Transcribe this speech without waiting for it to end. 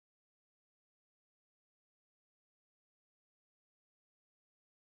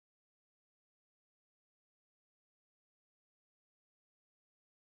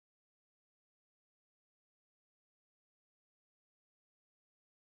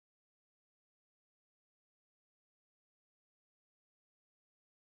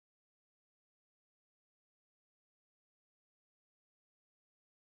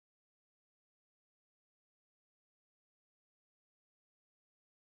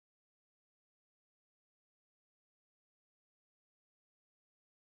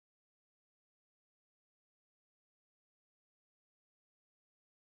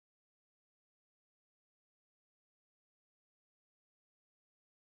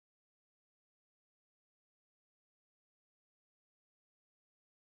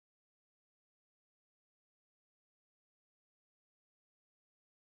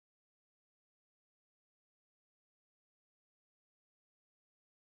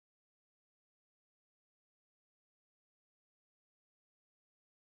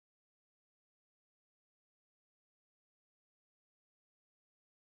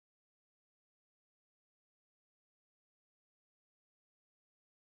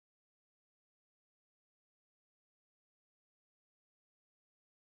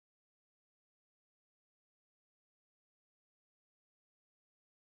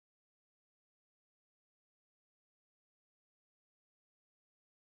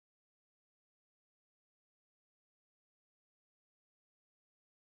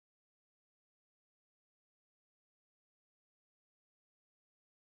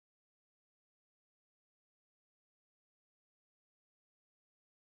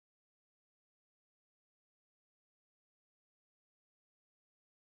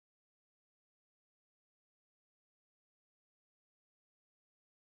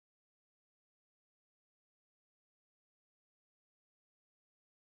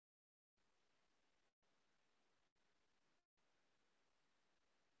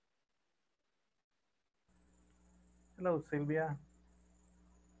Hello, Sylvia.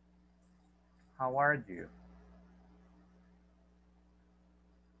 How are you?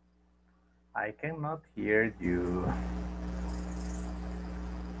 I cannot hear you.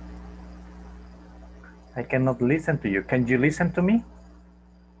 I cannot listen to you. Can you listen to me?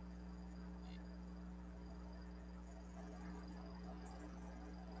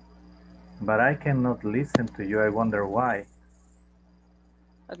 But I cannot listen to you. I wonder why.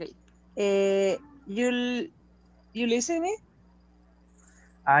 Okay. You listen me?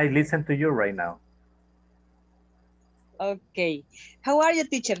 I listen to you right now. Okay. How are you,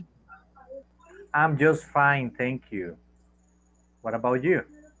 teacher? I'm just fine, thank you. What about you?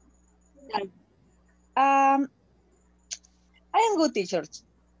 Um, I am good, teacher.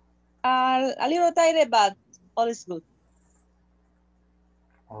 A little tired, but all is good.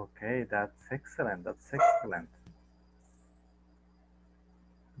 Okay, that's excellent. That's excellent.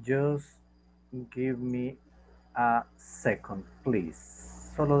 Just give me a second, please.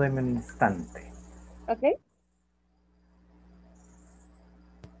 Solo deme un instante. Okay.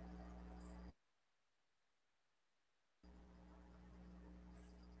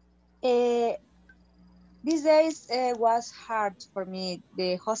 Uh, these days was hard for me.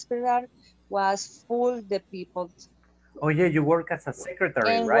 The hospital was full the people, Oh yeah, you work as a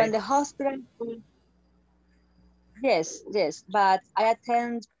secretary, and when right? the hospital, yes, yes, but I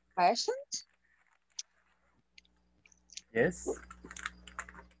attend patient. Yes.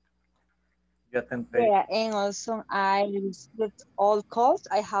 You attend patients. Yeah, and also I received all calls.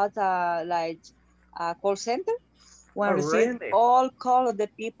 I had like a call center Oh when received really? all call of the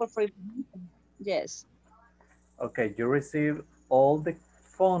people for information. Yes, Okay, you receive all the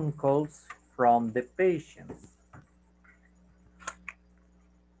phone calls from the patients.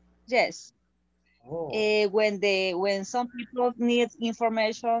 yes. Oh, When some people need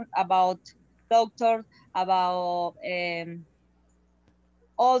information about doctor, about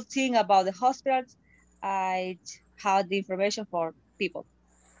all thing about the hospitals, I had the information for people.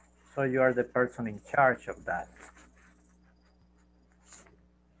 so you are the person in charge of that.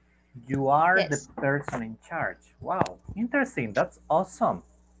 You are the Yes, person in charge. Wow, interesting. That's awesome.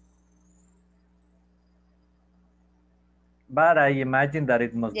 But I imagine that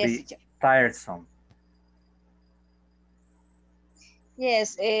it must yes, be teacher. tiresome.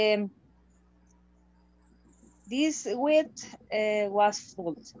 Yes, this week was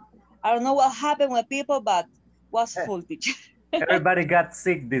full. I don't know what happened with people, but was Eh, full, teacher. everybody got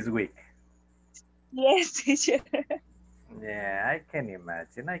sick this week. Yes, teacher. Yeah, I can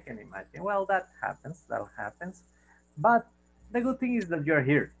imagine. I can imagine. Well, that happens. That happens. But the good thing is that you're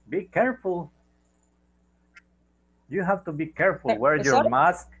here. Be careful. You have to be careful. Wear your Sorry,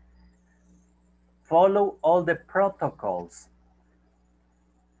 mask. Follow all the protocols.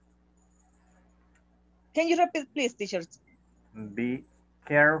 can you repeat, please, teacher? Be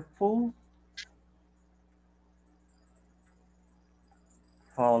careful.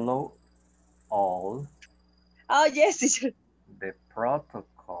 Follow all Oh, yes, teacher. the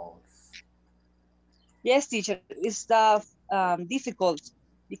protocols. Yes, teacher. It's the difficult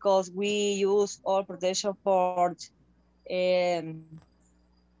because we use all protection for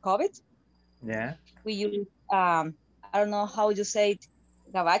COVID. Yeah. We use I don't know how you say it,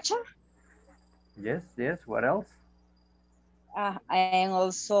 gabacha, Yes. Yes. What else? and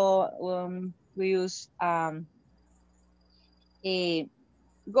also we use a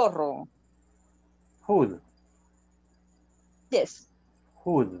gorro. Hood. Yes,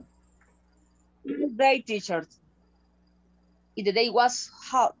 Hood. day teacher. The day was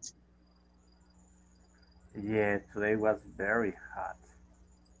hot, Yeah. Today was very hot.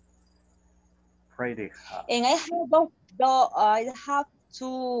 Pretty hot. and I have I have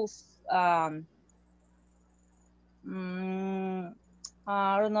to um mm,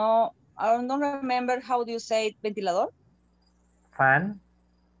 I don't know. I don't remember how do you say it, ventilador? Fan.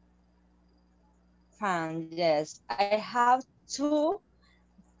 Fan, yes. I have two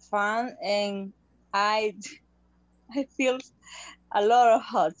fan and I I feel a lot of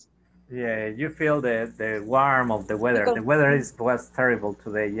hot Yeah. You feel the warmth of the weather. because The weather is was terrible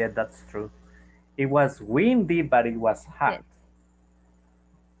today. Yeah, that's true. It was windy, but it was hot.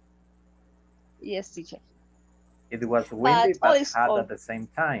 yes, yes, teacher. It was windy, But all but is hot all at the same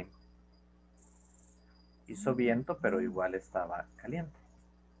time. Hizo viento, pero igual estaba caliente.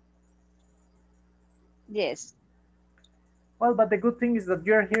 yes. Well, but the good thing is that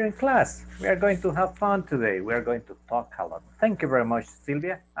you're here in class. We are going to have fun today. We are going to talk a lot. Thank you very much,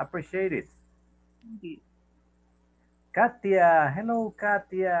 Sylvia. Appreciate it. Katia, hello,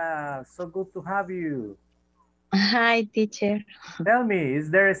 Katia. So good to have you. Hi, teacher. Tell me, is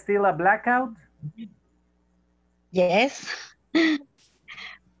there still a blackout? Yes.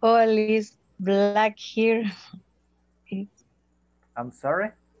 All is black here. I'm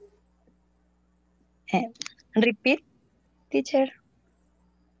sorry? Repeat, teacher.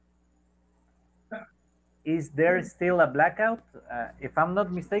 Is there still a blackout? If I'm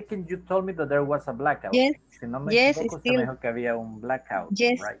not mistaken, you told me that there was a blackout. Yes. Si no me Yes, equivoco, usted me still. dijo que había un blackout,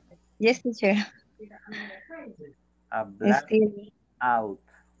 Yes. right? Yes, teacher. A blackout. Still.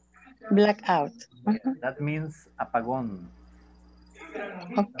 Blackout. That means apagón.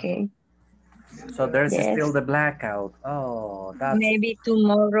 Okay. So there's Yes. still the blackout. Oh, that's... Maybe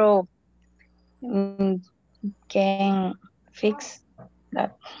tomorrow can fix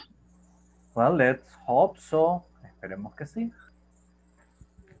that. Well, let's hope so. Esperemos que sí.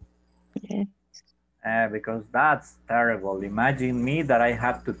 Yes. Because that's terrible. Imagine me that I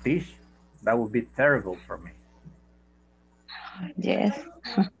have to teach. That would be terrible for me. Yes.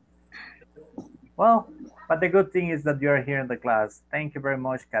 Well, but the good thing is that you're here in the class. Thank you very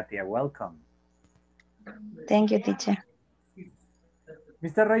much, Katia. Welcome. Thank you, teacher.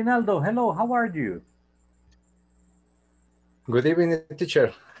 Mr. Reynaldo, hello, how are you? Good evening,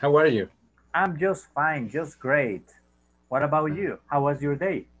 teacher. How are you? I'm just fine, just great. What about you? How was your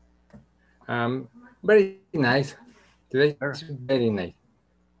day? Very nice. Today is very nice.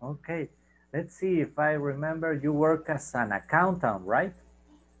 Okay, let's see if I remember. You work as an accountant, right?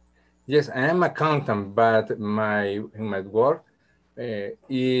 Yes, I am accountant, but my work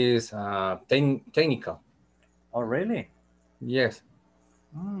is technical. Oh, really? Yes.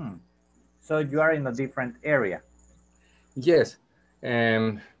 So you are in a different area? Yes.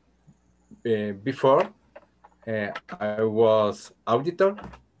 Before, I was auditor.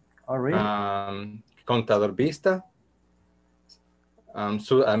 Oh, really? Contador vista.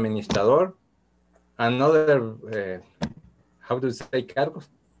 Subadministrador. Another, how do you say cargos?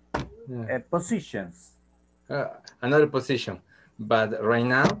 Positions. Another position. But right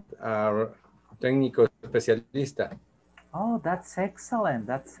now, our técnico especialista. Oh, that's excellent.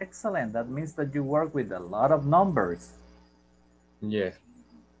 That's excellent. That means that you work with a lot of numbers. Yes.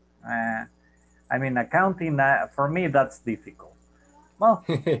 I mean, accounting, for me, that's difficult. Well,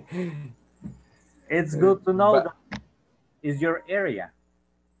 it's good to know that is your area.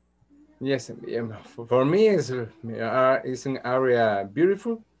 Yes, for me, it's an area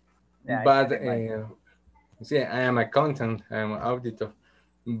beautiful, Yeah, but see, I am accountant, I am auditor,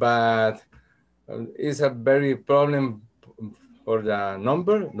 but it's a very problem for the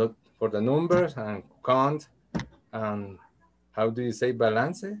number, not for the numbers and count, and how do you say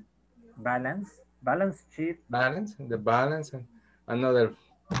balance? Balance sheet. The balance, and another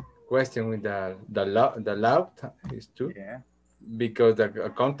question with the law is too. Yeah. Because the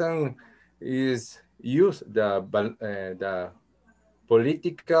accountant is use the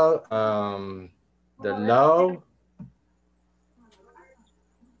political the law.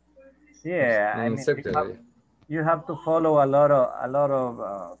 Yeah, I mean, you have to follow a lot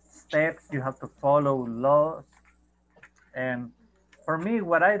of steps. You have to follow laws, and for me,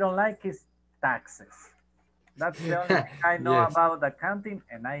 what I don't like is taxes. That's the only thing I know about accounting,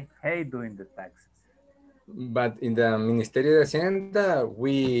 and I hate doing the taxes. But in the Ministerio de Hacienda,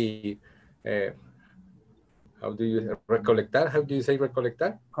 we how do you recolectar? How do you say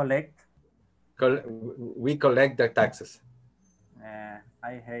recolectar? Collect. We collect the taxes.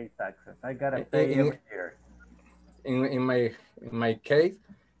 I hate taxes. I gotta pay every year. In my case,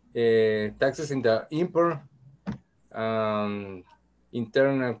 taxes in the import,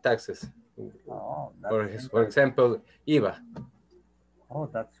 internal taxes. Oh, for example, IVA. Oh,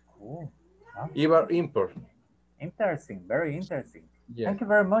 that's cool. Huh? IVA import. Interesting, very interesting. Yeah. Thank you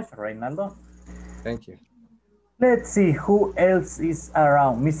very much, Reynaldo. Thank you. Let's see who else is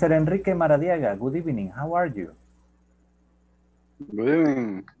around. Mr. Enrique Maradiaga, good evening. How are you? Good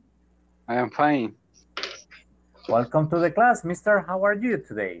evening. I am fine. Welcome to the class, Mr. How are you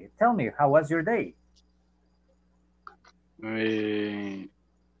today? Tell me, how was your day?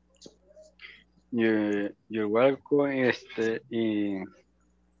 You're welcome. Y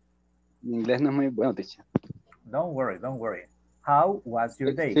inglés no es muy bueno, teacher. Don't worry, don't worry. How was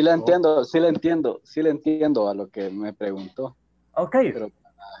your day? Sí le entiendo a lo que me preguntó. Okay. Pero,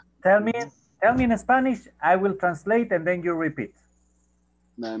 tell me in Spanish. I will translate and then you repeat.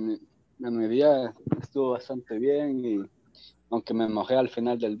 Mi día estuvo bastante bien y aunque me mojé al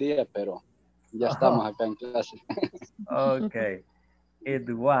final del día, pero ya estamos acá en clase. Okay. It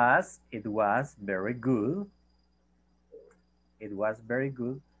was very good. It was very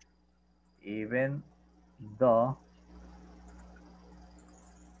good, even though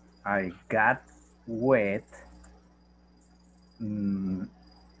I got wet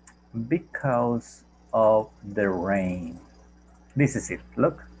because of the rain. This is it,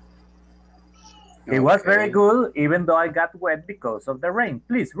 look. It was very good, even though I got wet because of the rain.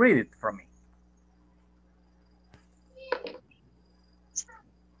 Please read it for me.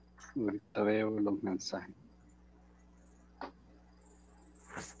 Ahorita veo los mensajes.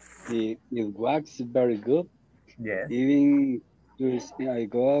 It was very good. Yes. Even I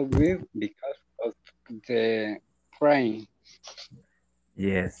go with because of the rain.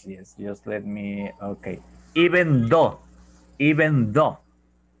 Yes, yes. Just let me, okay. Even though. Even though.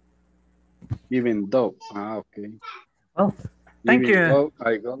 Even though. Okay. Oh, thank Even you. though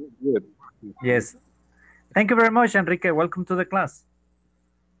I go with. Okay. Yes. Thank you very much, Enrique. Welcome to the class.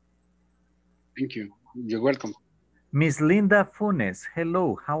 Thank you. You're welcome. Miss Linda Funes,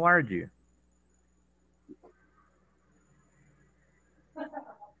 hello, how are you?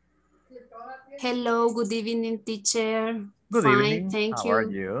 Hello, good evening, teacher. Good Fine, evening. thank How you. are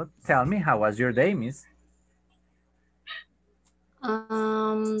you? Tell me, how was your day, miss?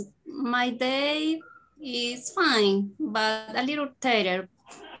 My day is fine, but a little tired,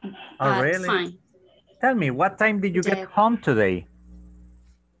 Oh, but really? fine. Tell me, what time did you get home today?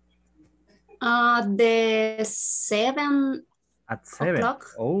 The 7 At 7. o'clock.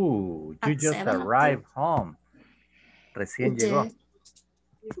 Oh, you just 7 arrived home. Recién llegó.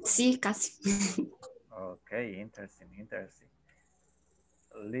 Sí, casi. Okay, interesting, interesting.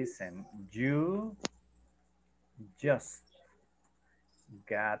 Listen, you just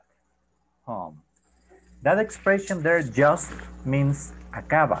got home. That expression there, just, means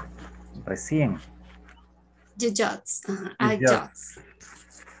acaba, recién. You just, I just.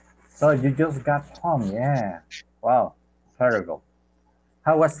 So you just got home, yeah. Wow, terrible.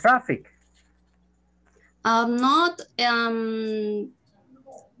 How was traffic? Not,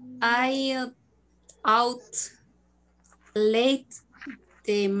 I out late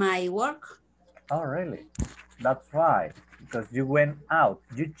my work. Oh, really? That's right, because you went out.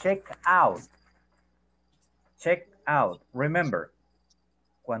 You checked out. Check out. Remember,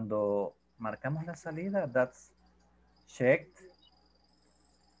 cuando marcamos la salida, that's checked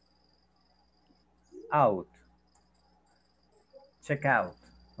out. Check out,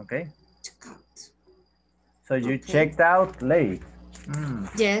 okay? Check out. So you checked out late.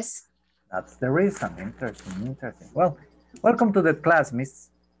 Yes. That's the reason. Interesting, interesting. Well, welcome to the class, miss.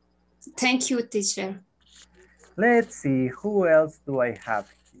 Thank you, teacher. Let's see, who else do I have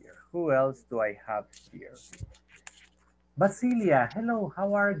here? Who else do I have here? Basilia, hello,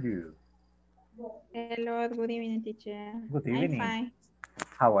 how are you? Hello, good evening, teacher. Good evening. I'm fine.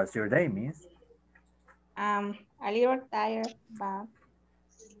 How was your day, miss? A little tired, but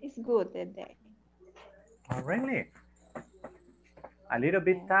it's good today. Oh, really? A little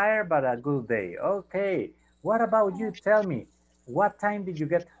bit tired, but a good day. Okay. What about you? Tell me, what time did you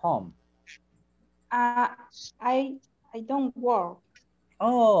get home? I don't work.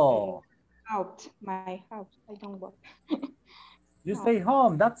 Oh. Out my house. I don't work. You stay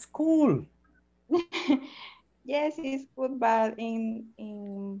home. That's cool. Yes, it's good, but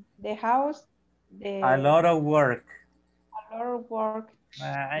in the house, a lot of work. A lot of work.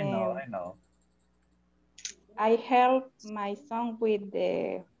 I know. I help my son with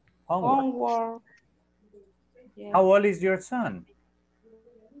the homework. Yes. How old is your son?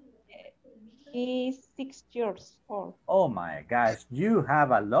 He's 6 years old. Oh my gosh, you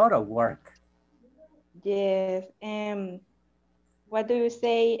have a lot of work. Yes. What do you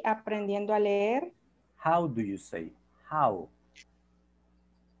say aprendiendo a leer? How do you say? How?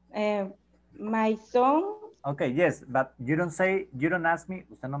 My son. Okay, yes, but you don't ask me,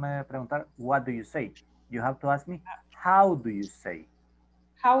 usted no me debe preguntar, what do you say? You have to ask me, how do you say?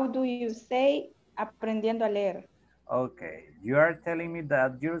 How do you say aprendiendo a leer? Okay, you are telling me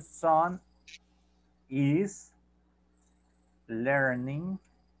that your son is learning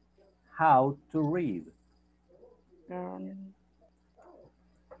how to read.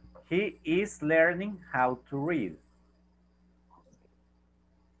 He is learning how to read.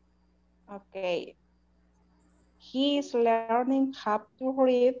 Okay. He is learning how to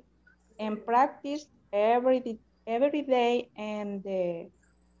read and practice every day and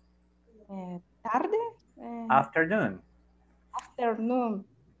tarde? Afternoon. Afternoon.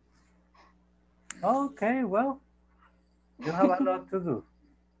 Okay, well, you have a lot to do.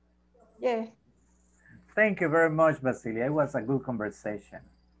 Yes. Thank you very much, Basilia. It was a good conversation.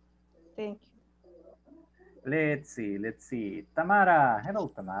 Thank you. Let's see. Tamara. Hello,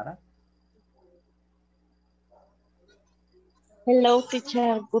 Tamara. Hello,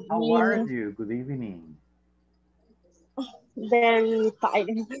 teacher. Good evening. How are you? Good evening. Very tired.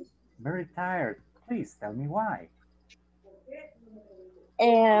 Very tired. Please tell me why.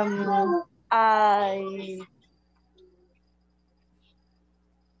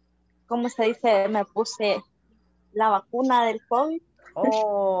 ¿Cómo se dice? Me puse la vacuna del COVID.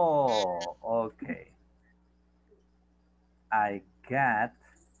 Oh, okay. I got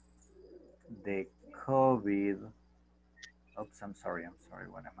the COVID. Oops, I'm sorry.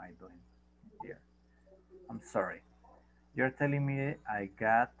 What am I doing here? I'm sorry. You're telling me I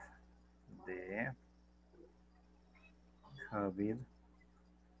got the COVID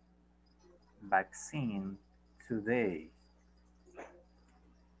vaccine today.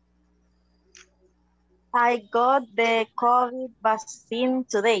 I got the COVID vaccine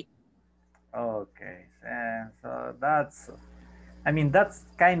today. Okay, so that's, I mean, that's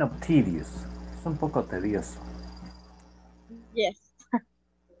kind of tedious. Es un poco tedioso. Yes.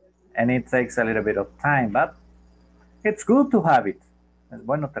 And it takes a little bit of time, but it's good to have it. Es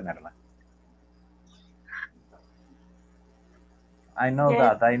bueno tenerla. I know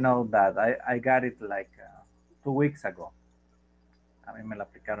Yes. that. I got it like 2 weeks ago. A mí me la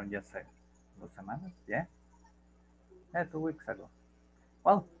aplicaron ya hace 2 semanas, yeah? Yeah, 2 weeks ago.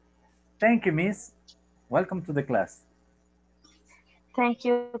 Well, thank you, Miss. Welcome to the class. Thank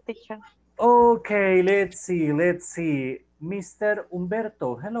you, teacher. Okay, let's see. Mr.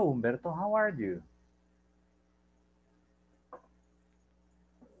 Humberto. Hello, Humberto. How are you?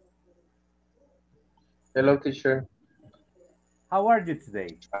 Hello, teacher. How are you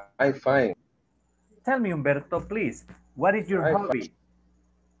today? I'm fine. Tell me, Humberto, please, what is your hobby?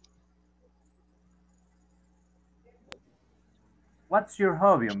 What's your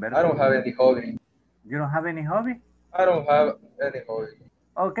hobby, Humberto? I don't have any hobby. You don't have any hobby? I don't have any hobby.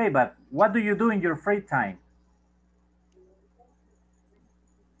 Okay, but what do you do in your free time?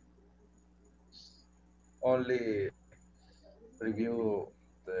 Only review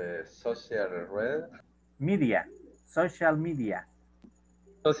the social red. Media, social media.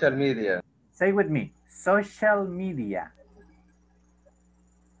 Social media. Say with me, social media.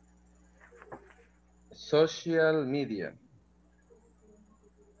 Social media.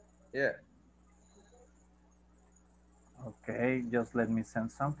 Yeah. Okay, just let me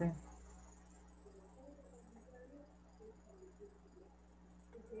send something.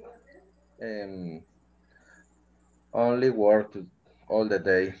 Only work all the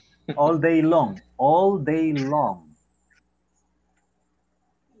day. All day long, all day long.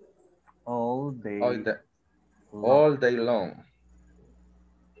 All day long. All day long.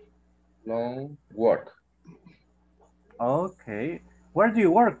 Long work. Okay. Where do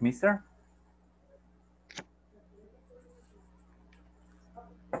you work, mister?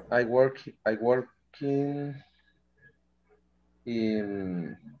 I work in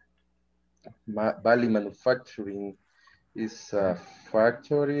Valley Manufacturing. Is a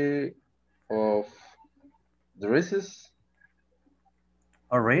factory of dresses.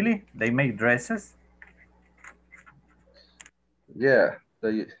 Oh, really? They make dresses? Yeah,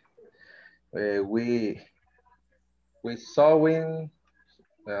 we sewing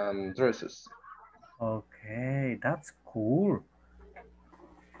dresses. Okay, that's cool.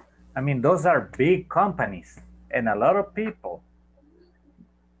 I mean, those are big companies and a lot of people.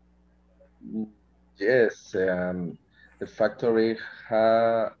 Yes, the factory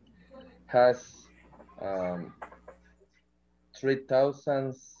has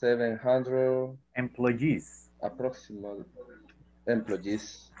 3,700 employees. Approximately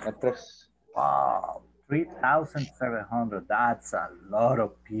employees. Wow, 3,700. That's a lot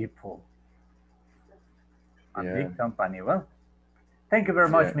of people. A big company. Well, thank you very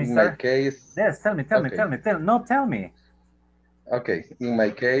much, mister. In my case. Yes, tell me. Tell me. Okay, in my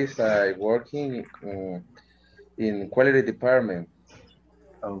case, I working in quality department.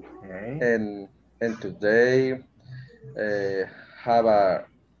 Okay. And today have a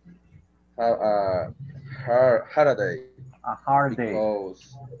hard day.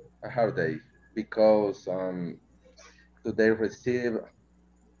 A hard day. Because today receive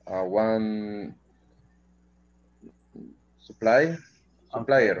one supplier.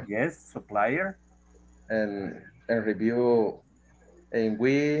 Okay, yes, supplier. And review, and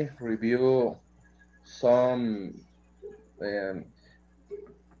we review some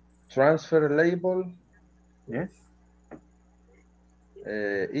transfer label. Yes.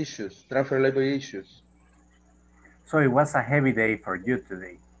 Transfer label issues. So it was a heavy day for you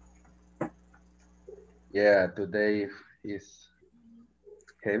today. Yeah, today is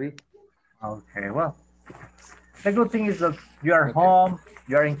heavy. Okay, well, the good thing is that you are home,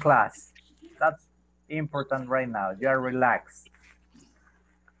 you are in class. That's important right now. You are relaxed.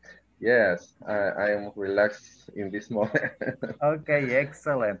 Yes, I am relaxed in this moment. Okay,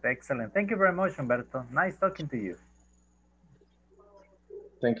 excellent. Thank you very much, Humberto. Nice talking to you.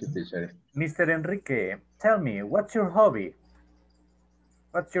 Thank you, teacher. Mr. Enrique, tell me, what's your hobby?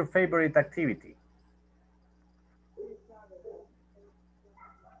 What's your favorite activity?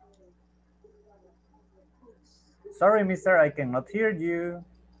 Sorry, mister, I cannot hear you.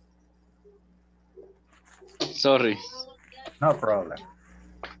 Sorry. No problem.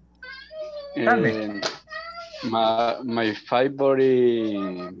 Tell me. My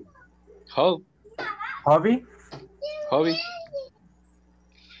favorite Hobby?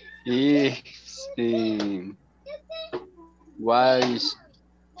 is watch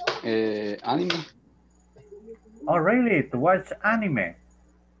anime. Oh, really? To watch anime?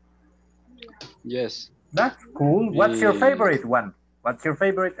 Yes. That's cool. What's your favorite one? What's your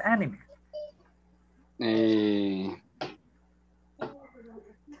favorite anime?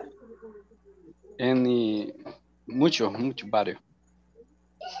 Mucho varios.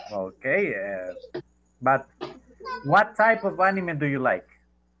 Okay, but what type of anime do you like?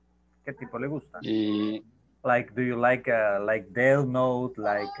 ¿Qué tipo le gusta? Like, do you like Death Note,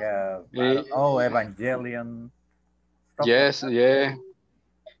 like, I don't know, Evangelion? Yes, yeah.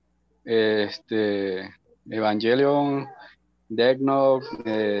 Evangelion, Death Note,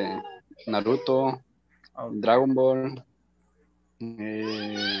 Naruto, Okay. Dragon Ball,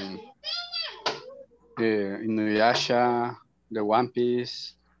 Inuyasha, The One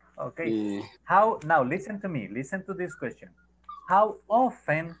Piece. Okay. Now listen to me. Listen to this question. How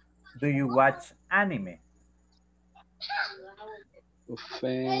often do you watch anime?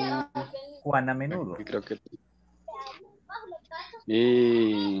 ¿Cuán a menudo? Creo que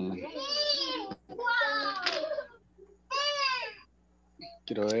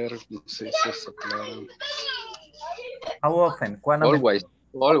quiero ver, no sé si eso, claro. How often? ¿Cuán a Always.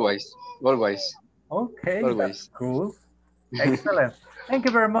 Okay, Always. that's cool. Excellent. Thank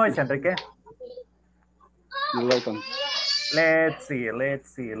you very much, Enrique. You're welcome. Let's see.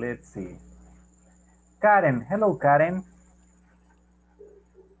 Karen, hello, Karen.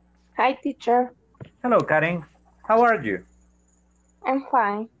 Hi, teacher. Hello, Karen. How are you? I'm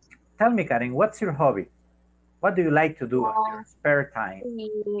fine. Tell me, Karen, what's your hobby? What do you like to do in your spare time?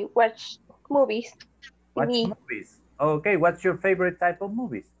 We watch movies. Watch movies. Okay, what's your favorite type of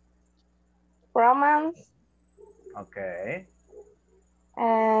movies? Romance. Okay.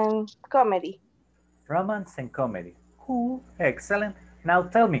 And comedy. Romance and comedy. Cool. Excellent. Now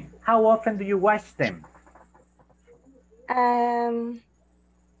tell me, how often do you watch them? 4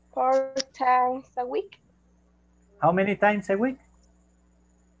 times a week. How many times a week?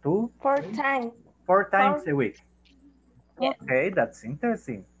 2? 4 times. 4 times a week. Yes. Okay, that's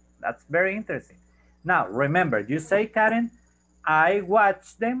interesting. That's very interesting. Now, remember, you say, Karen, I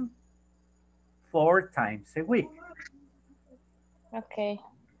watch them 4 times a week. Okay.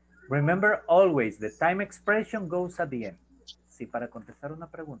 Remember, always, the time expression goes at the end. Si para contestar una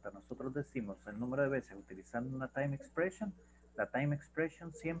pregunta nosotros decimos el número de veces utilizando una time expression, la time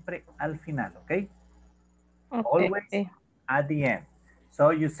expression siempre al final, ¿ok? Always at the end.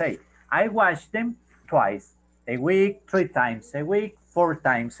 So you say, I watch them twice a week, 3 times a week, 4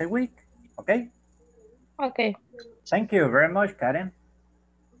 times a week, ¿ok? Okay. Thank you very much, Karen.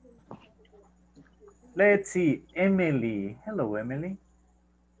 Let's see, Emily. Hello, Emily.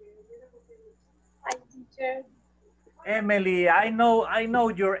 Hi, teacher. Emily, I know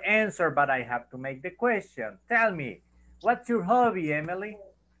your answer, but I have to make the question. Tell me, what's your hobby, Emily?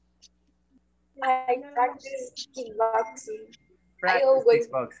 I practice kickboxing. Practice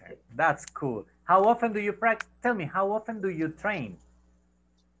kickboxing. That's cool. How often do you practice? Tell me, how often do you train?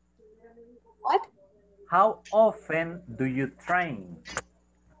 What? How often do you train?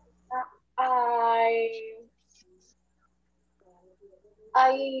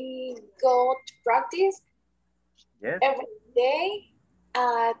 I go to practice every day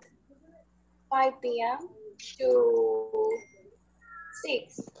at 5 p.m. to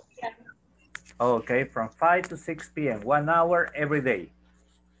 6 p.m. Okay, from 5 to 6 p.m., 1 hour every day.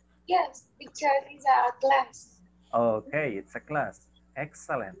 Yes, because it's a class. Okay, it's a class.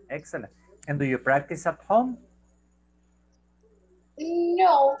 Excellent, excellent. And do you practice at home?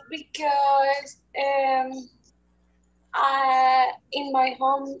 No, because in my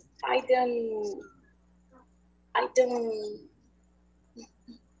home I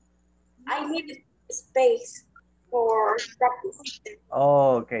need space for practice.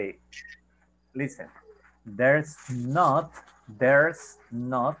 Okay, listen. There is not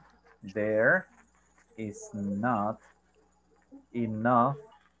enough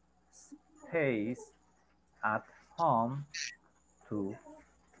space at home to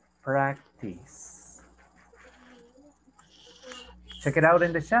practice. Check it out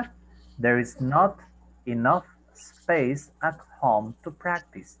in the chat. There is not enough space at home to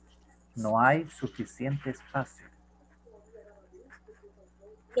practice. No hay suficiente espacio.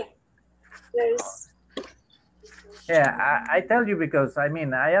 Yeah, there's. Yeah, I tell you because, I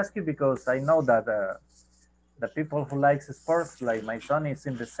mean, I ask you because I know that the people who likes sports, like my son is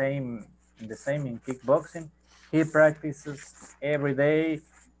in the same in kickboxing. He practices every day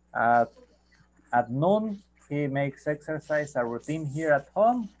at noon. He makes exercise, a routine here at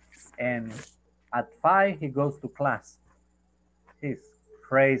home, and at 5 he goes to class. He's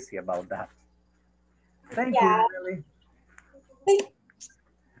crazy about that. Thank you, Lily.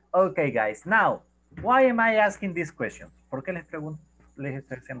 Okay, guys. Now, why am I asking these questions? ¿Por qué les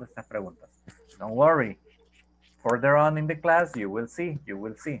estoy haciendo estas preguntas? Don't worry. Further on in the class, you will see.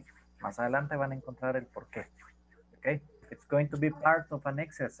 Más adelante van a encontrar el por qué. Okay? It's going to be part of an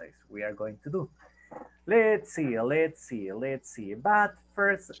exercise we are going to do. Let's see. But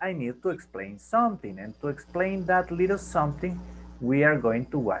first, I need to explain something. And to explain that little something, we are going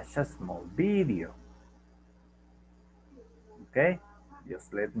to watch a small video. Okay?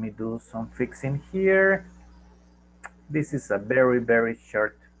 Just let me do some fixing here. This is a very, very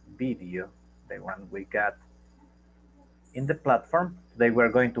short video, the one we got in the platform. Today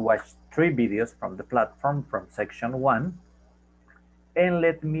we're going to watch 3 videos from the platform from section 1. And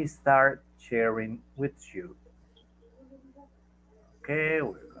let me start sharing with you. Okay,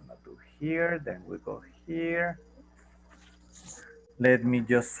 we're gonna do here, then we go here. Let me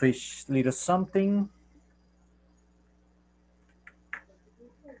just switch little something.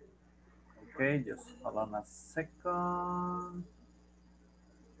 Okay, just hold on a second.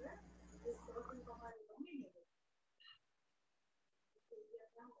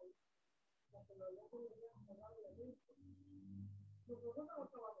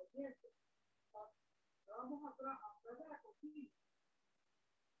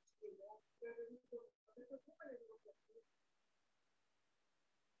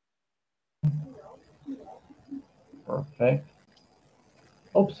 Perfect.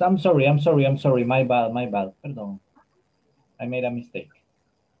 Oops, I'm sorry. My bad. Perdón. I made a mistake.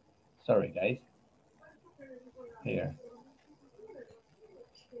 Sorry, guys. Here.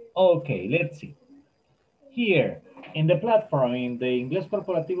 Okay, let's see. Here, in the platform, in the Inglés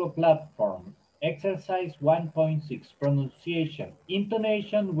Corporativo platform, exercise 1.6, pronunciation,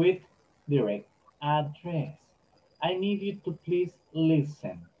 intonation with direct address. I need you to please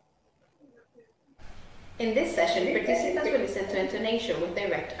listen. In this session, participants will listen to intonation with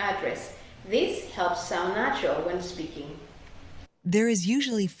direct address. This helps sound natural when speaking. There is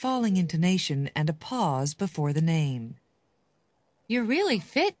usually falling intonation and a pause before the name. You're really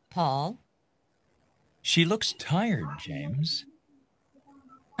fit, Paul. She looks tired, James.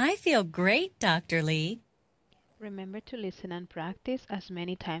 I feel great, Dr. Lee. Remember to listen and practice as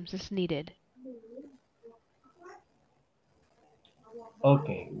many times as needed.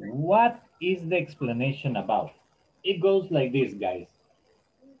 Okay, what is the explanation about? It goes like this, guys.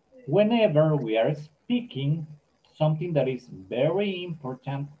 Whenever we are speaking, something that is very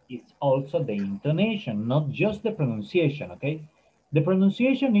important is also the intonation, not just the pronunciation, okay? The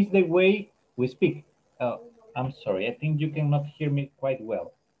pronunciation is the way we speak. I'm sorry, I think you cannot hear me quite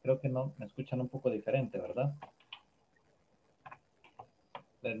well. Creo que no, me escuchan un poco diferente, ¿verdad?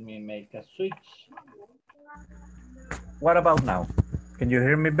 Let me make a switch. What about now? Can you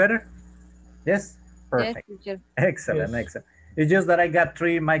hear me better? Yes? Perfect. Yes. Excellent, yes. Excellent. It's just that I got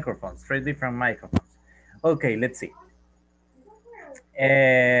 3 different microphones. Okay, let's see.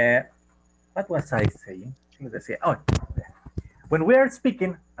 What was I saying? Oh, when we are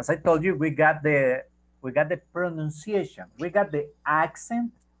speaking, as I told you, we got the pronunciation, we got the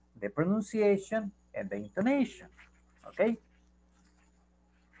accent, the pronunciation, and the intonation. Okay.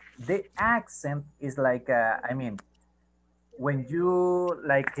 The accent is like, I mean, when you,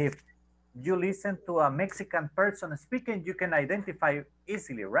 like, if you listen to a Mexican person speaking, you can identify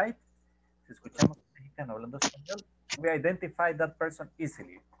easily, right? Si escuchamos a un mexicano hablando español, we identify that person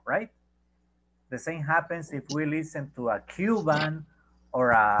easily, right? The same happens if we listen to a Cuban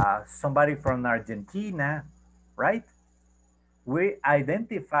or somebody from Argentina, right? We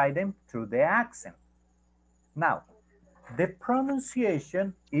identify them through the accent. Now, the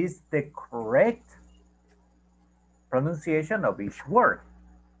pronunciation is the correct pronunciation of each word,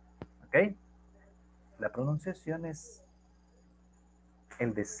 okay? La pronunciación es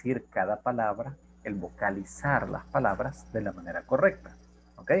el decir cada palabra, el vocalizar las palabras de la manera correcta,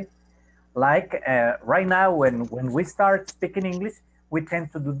 okay? Like right now, when we start speaking English, we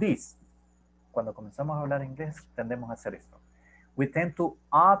tend to do this. Cuando comenzamos a hablar inglés, tendemos a hacer esto. We tend to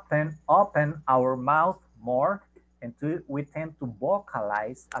open our mouth more, and we tend to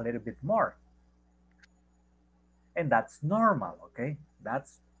vocalize a little bit more. And that's normal, okay?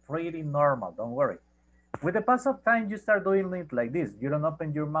 That's pretty normal, don't worry. With the pass of time, you start doing it like this. You don't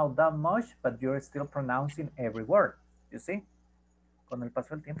open your mouth that much, but you're still pronouncing every word, you see? Con el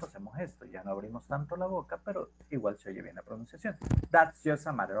paso del tiempo hacemos esto. Ya no abrimos tanto la boca, pero igual se oye bien la pronunciación. That's just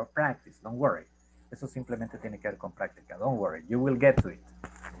a matter of practice, don't worry. Eso simplemente tiene que ver con práctica, don't worry. You will get to it.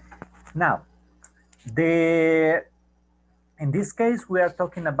 Now, in this case, we are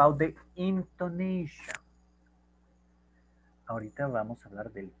talking about the intonation. Ahorita vamos a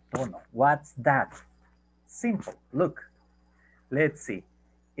hablar del tono. What's that? Simple. Look, let's see.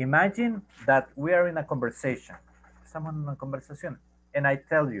 Imagine that we are in a conversation. Estamos en una conversación. And I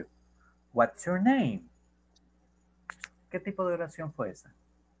tell you, what's your name? ¿Qué tipo de oración fue esa?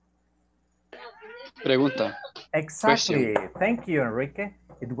 Pregunta. Exactly. Question. Thank you, Enrique.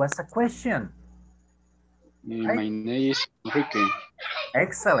 It was a question. My name is Enrique.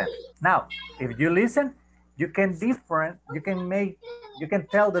 Excellent. Now, if you listen, you can tell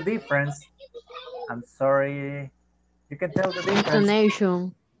the difference. I'm sorry. You can tell the difference.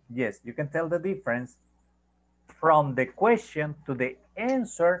 Intonation. Yes, you can tell the difference from the question to the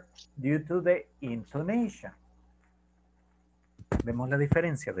answer due to the intonation. Vemos la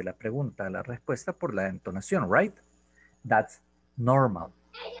diferencia de la pregunta a la respuesta por la entonación, right? That's normal,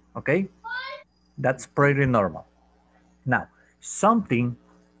 okay? That's pretty normal. Now, something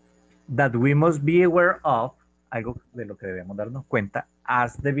that we must be aware of, algo de lo que debemos darnos cuenta,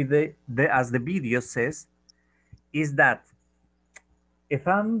 as the video says, is that if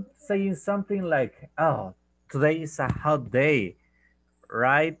I'm saying something like, oh, today is a hot day,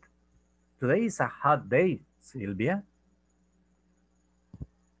 right? Today is a hot day, Sylvia.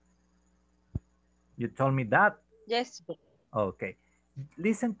 You told me that? Yes. Okay.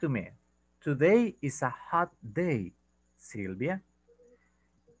 Listen to me. Today is a hot day, Sylvia.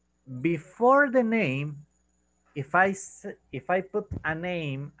 Before the name, if I put a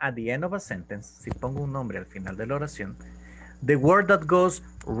name at the end of a sentence, si pongo un nombre al final de la oración, the word that goes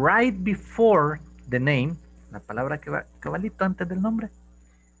right before the name, la palabra que va cabalito antes del nombre,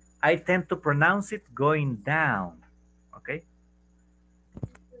 I tend to pronounce it going down, okay?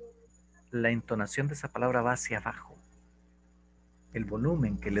 La entonación de esa palabra va hacia abajo. El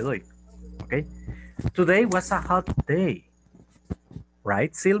volumen que le doy, okay? Today was a hot day.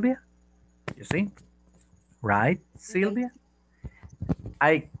 Right, Sylvia? You see? Right, Sylvia?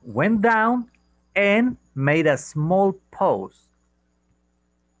 I went down and made a small pause.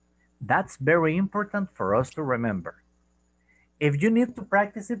 That's very important for us to remember. If you need to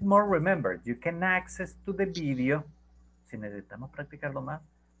practice it more, remember, you can access to the video. Si necesitamos practicarlo más,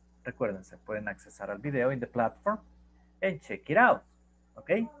 recuerden, se pueden accesar al video in the platform and check it out,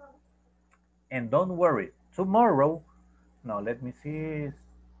 okay? And don't worry, tomorrow, no, let me see.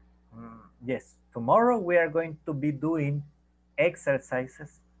 Yes, tomorrow we are going to be doing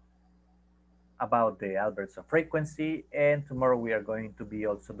exercises about the adverbs of frequency, and tomorrow we are going to be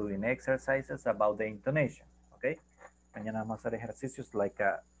also doing exercises about the intonation, okay? Mañana vamos a hacer ejercicios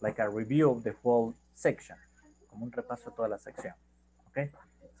like a review of the whole section, como un repaso de toda la sección, okay?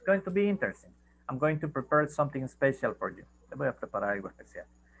 It's going to be interesting. I'm going to prepare something special for you. Le voy a preparar algo especial.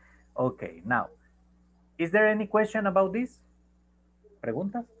 Okay, now, is there any question about this?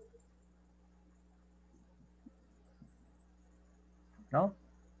 ¿Preguntas? No?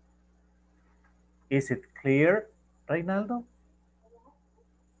 Is it clear, Reynaldo?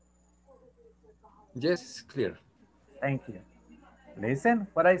 Yes, it's clear. Thank you. Listen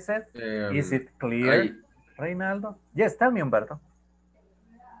what I said. Is it clear, Reynaldo? Yes, tell me, Humberto.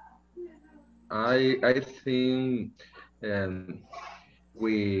 I think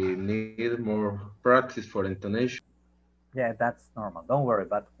we need more practice for intonation. Yeah, that's normal. Don't worry,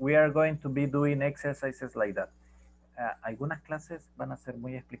 but we are going to be doing exercises like that. Algunas clases van a ser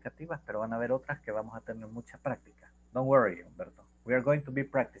muy explicativas, pero van a haber otras que vamos a tener mucha práctica. Don't worry, Humberto. We are going to be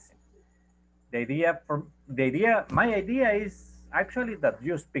practicing. My idea is actually that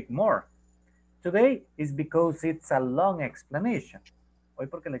you speak more. Today is because it's a long explanation. Hoy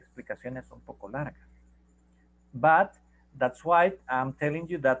porque la explicación es un poco larga. But that's why I'm telling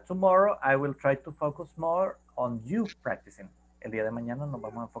you that tomorrow I will try to focus more on you practicing. El día de mañana nos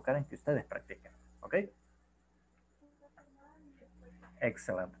vamos a enfocar en que ustedes practiquen. ¿Ok?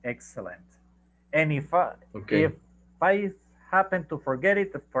 Excellent, excellent. And if I happen to forget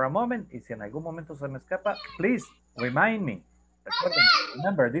it for a moment, y si en algún momento se me escapa, please remind me.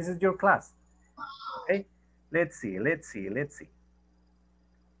 Remember, this is your class. Okay, let's see.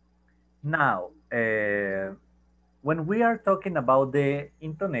 Now, when we are talking about the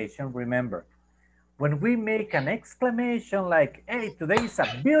intonation, remember, when we make an exclamation like, hey, today is a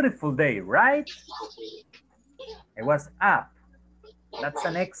beautiful day, right? It was up. That's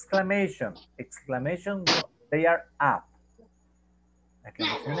an exclamation. Exclamation, they are up. Las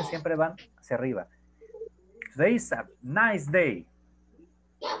exclamaciones siempre van hacia arriba. Today is a nice day.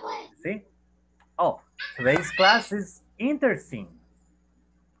 See? Oh, today's class is interesting.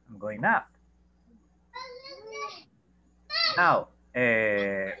 I'm going up. Now,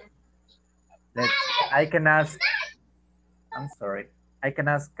 I can ask, I'm sorry, I can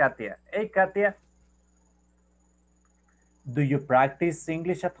ask Katia. Hey, Katia, do you practice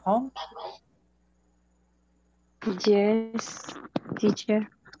English at home? Yes, teacher.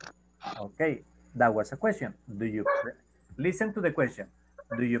 Okay, that was a question. Do you, listen to the question.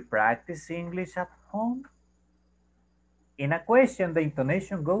 Do you practice English at home? In a question, the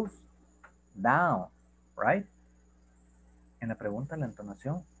intonation goes down, right? En la pregunta, la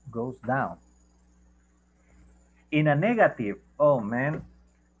entonación goes down. In a negative, oh man,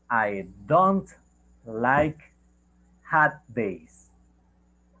 I don't like hot days.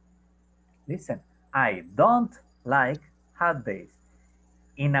 Listen, I don't like hot days.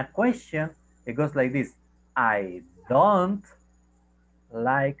 In a question, it goes like this. I don't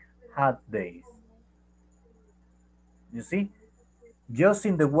like hot days. You see? Just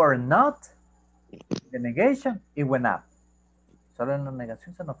in the word not, the negation, it went up. Solo en la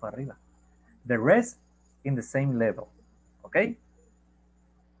negación se nos fue arriba. The rest in the same level. Okay?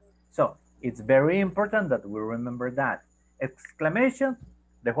 So, it's very important that we remember that. Exclamation,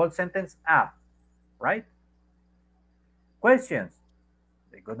 the whole sentence up, right? Questions,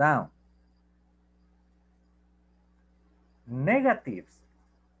 they go down. Negatives,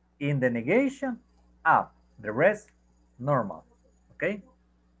 in the negation, up. The rest, normal. Okay?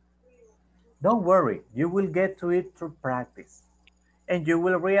 Don't worry, you will get to it through practice. And you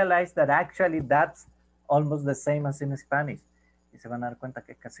will realize that actually that's almost the same as in Spanish. Y se van a dar cuenta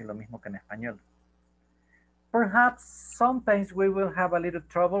que es casi lo mismo que en español. Perhaps sometimes we will have a little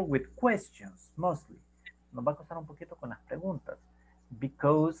trouble with questions, mostly. Nos va a costar un poquito con las preguntas.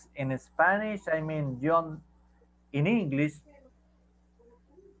 Because in Spanish, I mean, in English,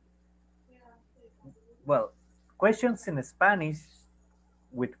 well, questions in Spanish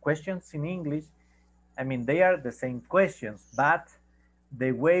with questions in English, I mean, they are the same questions, but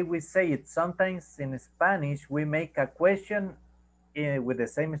the way we say it, sometimes in Spanish, we make a question with the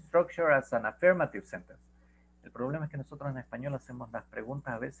same structure as an affirmative sentence. El problema es que nosotros en español hacemos las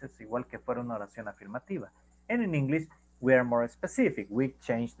preguntas a veces igual que fuera una oración afirmativa. And in English, we are more specific. We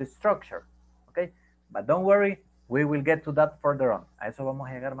change the structure. Okay? But don't worry, we will get to that further on. A eso vamos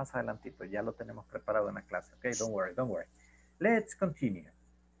a llegar más adelantito. Ya lo tenemos preparado en la clase. Okay? Don't worry, don't worry. Let's continue.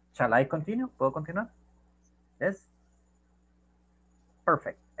 Shall I continue? ¿Puedo continuar? Yes?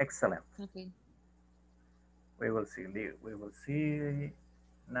 Perfect. Excellent. Okay. We will see. We will see.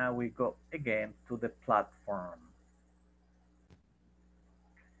 Now we go again to the platform.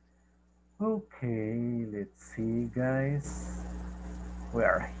 Okay, let's see, guys. We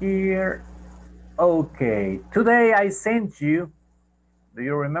are here. Okay, today I sent you, do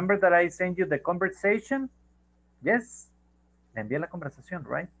you remember that I sent you the conversation? Yes? Le envié la conversación,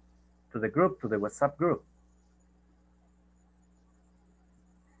 right? To the group, to the WhatsApp group.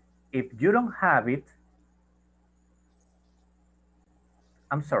 If you don't have it,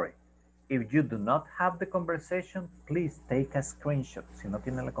 I'm sorry. If you do not have the conversation, please take a screenshot. Si no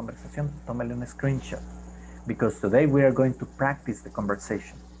tiene la conversación, tómale un screenshot. Because today we are going to practice the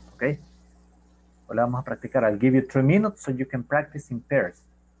conversation. Okay? Hoy la vamos a practicar. I'll give you 3 minutes so you can practice in pairs.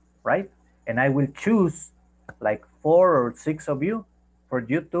 Right? And I will choose like 4 or 6 of you for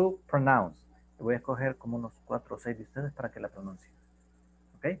you to pronounce. Voy a escoger como unos 4 o 6 de ustedes para que la pronuncien.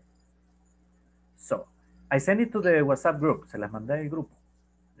 Okay? So, I sent it to the WhatsApp group. Se las mandé al grupo.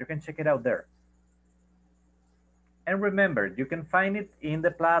 You can check it out there. And remember, you can find it in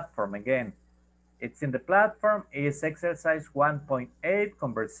the platform again. It's in the platform. It's exercise 1.8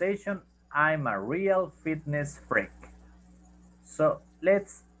 conversation. I'm a real fitness freak. So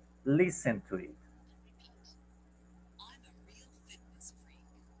let's listen to it. I'm a real fitness freak.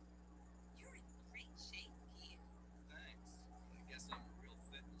 You're in great shape, Keith. Thanks. I guess I'm a real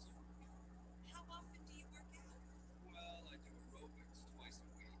fitness freak. How often do you work out? Well, I do aerobics twice a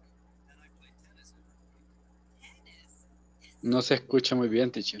week, and I play tennis every week. Tennis? No se escucha muy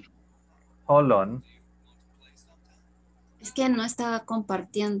bien, teacher. Hold on. Es que no estaba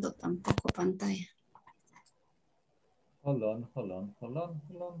compartiendo tampoco pantalla. Hold on.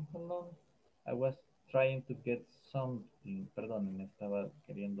 I was trying to get something. Perdón, me estaba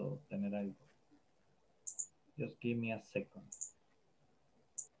queriendo tener algo. Just give me a second.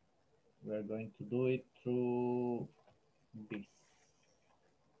 We're going to do it through this.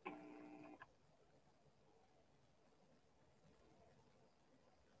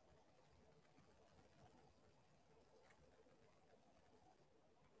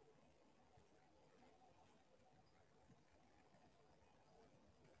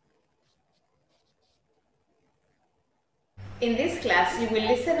 In this class, you will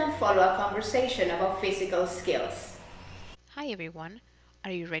listen and follow a conversation about physical skills. Hi everyone, are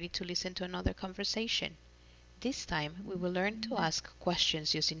you ready to listen to another conversation? This time we will learn to ask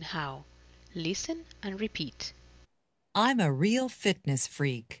questions using how. Listen and repeat. I'm a real fitness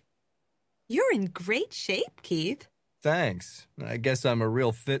freak. You're in great shape, Keith. Thanks. I guess I'm a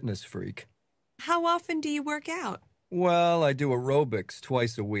real fitness freak. How often do you work out? Well, I do aerobics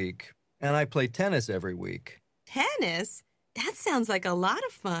twice a week, and I play tennis every week. Tennis? That sounds like a lot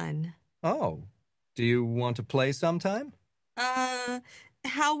of fun. Oh, do you want to play sometime?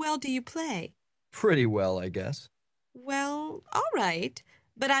 How well do you play? Pretty well, I guess. Well, all right,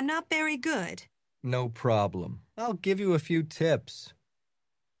 but I'm not very good. No problem. I'll give you a few tips.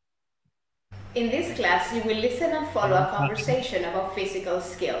 In this class, you will listen and follow a conversation about physical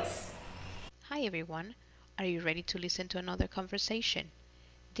skills. Hi everyone, are you ready to listen to another conversation?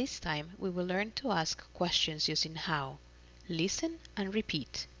 This time we will learn to ask questions using how. Listen and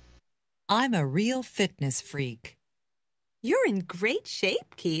repeat. I'm a real fitness freak. You're in great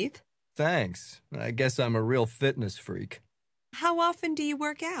shape, Keith. Thanks. I guess I'm a real fitness freak. How often do you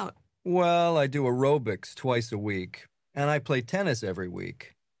work out? Well, I do aerobics twice a week, and I play tennis every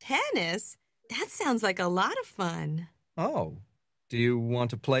week. Tennis? That sounds like a lot of fun. Oh, do you want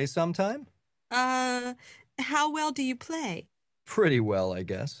to play sometime? How well do you play? Pretty well, I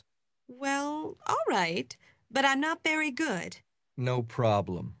guess. Well, all right, but I'm not very good. No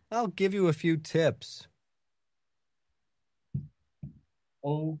problem. I'll give you a few tips.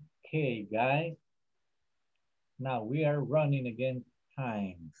 Okay, guys. Now we are running against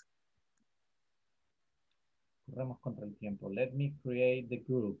time. Corremos contra el tiempo. Let me create the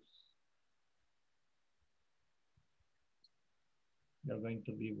groups. You're going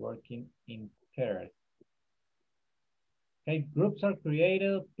to be working in pairs. Okay, groups are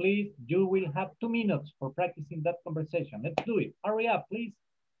created. Please, you will have 2 minutes for practicing that conversation. Let's do it. Hurry up, please.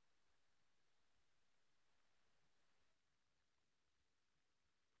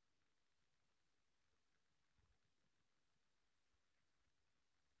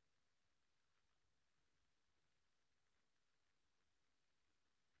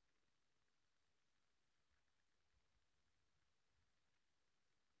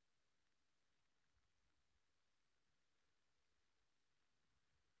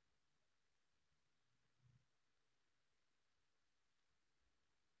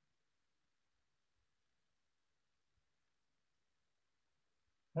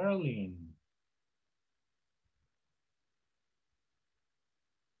 Caroline.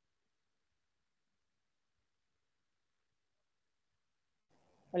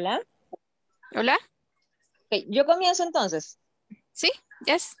 Hola. Hola. Okay, yo comienzo entonces. Sí,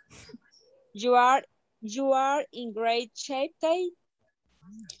 yes. You are in great shape, Kate.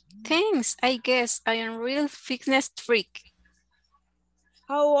 Thanks. I guess I am real fitness freak.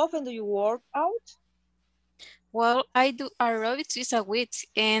 How often do you work out? Well, I do aerobics twice a week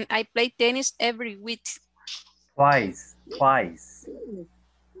and I play tennis every week. Twice.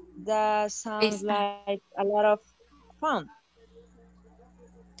 That sounds like a lot of fun.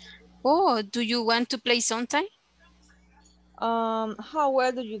 Oh, do you want to play sometime? How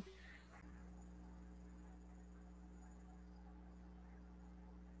well do you?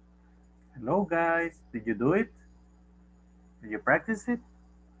 Hello, guys. Did you do it? Did you practice it?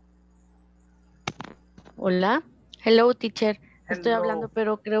 Hola. Hello, teacher. Estoy Hello. hablando,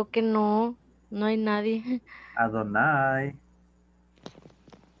 pero creo que no hay nadie. Adonai.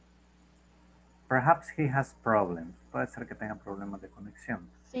 Perhaps he has problems. Puede ser que tenga problemas de conexión.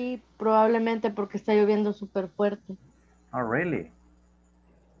 Sí, probablemente porque está lloviendo súper fuerte. Oh, really?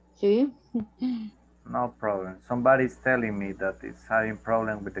 Sí. No problem. Somebody's telling me that it's having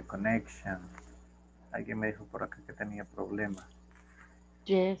problem with the connection. Alguien me dijo por acá que tenía problemas.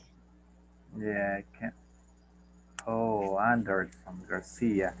 Yes. Yeah, I can't. Oh, Anderson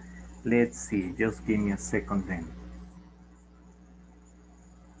Garcia. Let's see. Just give me a second then.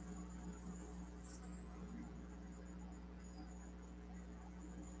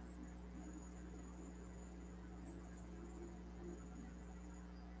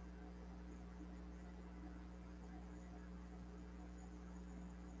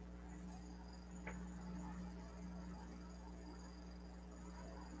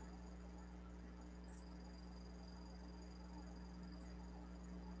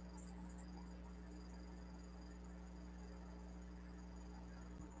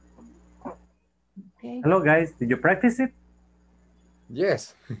 Okay. Hello, guys. Did you practice it?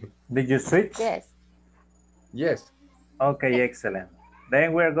 Yes. Did you switch? Yes. Yes. Okay, excellent.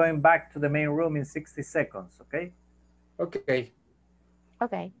 Then we're going back to the main room in 60 seconds, okay? Okay.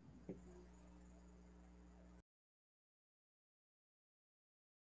 Okay.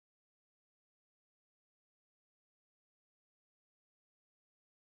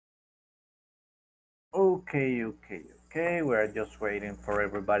 Okay. We're just waiting for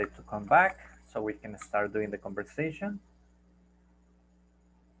everybody to come back so we can start doing the conversation.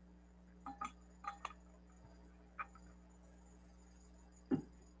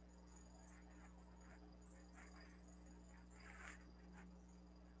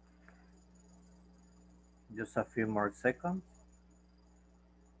 Just a few more seconds.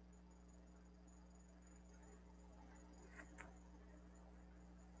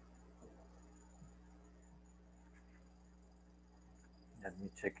 Let me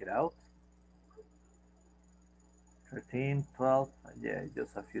check it out. 13, 12, yeah,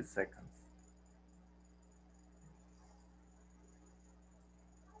 just a few seconds.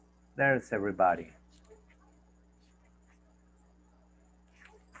 There's everybody.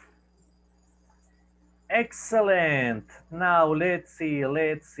 Excellent. Now let's see. Who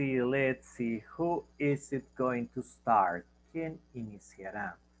is it going to start? ¿Quién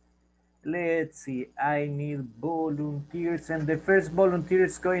iniciará? Let's see. I need volunteers, and the first volunteer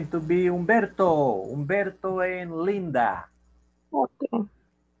is going to be Humberto. Humberto and Linda. Okay.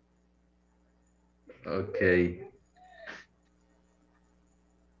 Okay.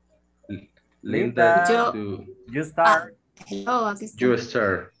 Linda, you start. Hello, aquí está. You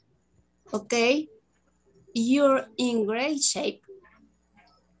start. Okay. You're in great shape.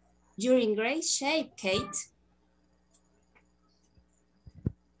 You're in great shape, Kate.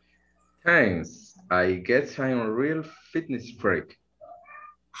 Thanks. I guess I'm a real fitness freak.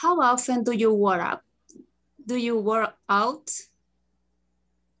 How often do you work out? Do you work out?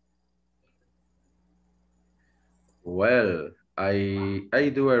 Well, I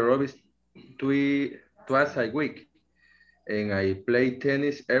do aerobics twice a week, and I play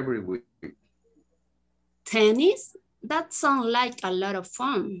tennis every week. Tennis? That sounds like a lot of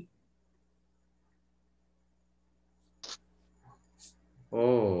fun.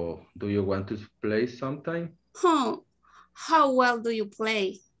 Oh, do you want to play sometime? Huh. How well do you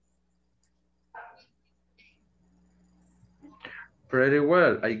play? Pretty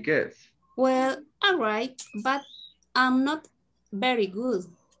well, I guess. Well, all right, but I'm not very good.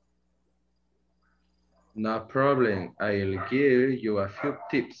 No problem. I'll give you a few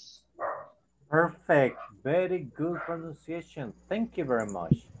tips. Perfect. Very good pronunciation. Thank you very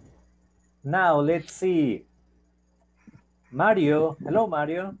much. Now let's see. Mario. Hello,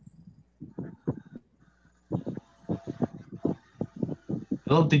 Mario.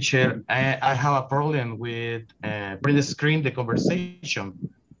 Hello, teacher. I have a problem with print screen the conversation.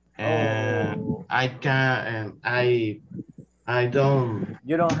 I can I don't.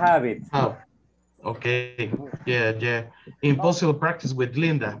 You don't have it. Oh, okay. Yeah. Impossible practice with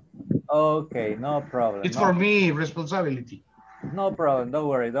Linda. Okay, no problem. It's for me responsibility. No problem. Don't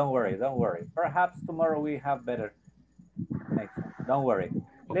worry. Perhaps tomorrow we have better. Next one. Don't worry.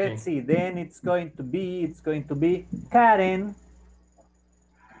 Okay. Let's see. Then it's going to be Karen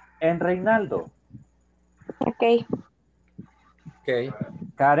and Reynaldo. Okay. Okay.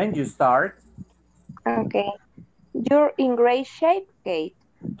 Karen, you start. Okay. You're in great shape, Kate.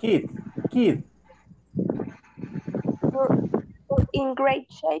 Kid. You're in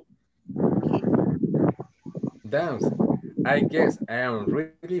great shape, Kate. Dance. I guess I am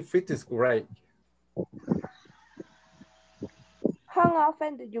really fit is great. How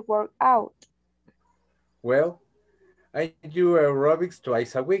often do you work out? Well, I do aerobics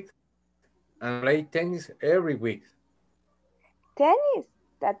twice a week and play tennis every week. Tennis?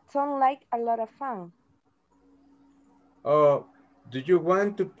 That sounds like a lot of fun. Oh, do you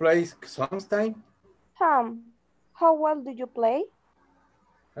want to play sometime? How well do you play?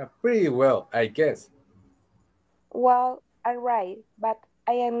 Pretty well, I guess. Well, all right, but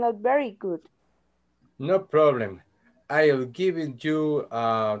I am not very good. No problem. I'll give you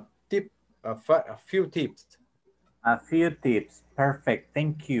a few tips. A few tips. Perfect.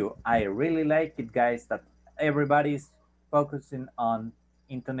 Thank you. I really like it, guys, that everybody's focusing on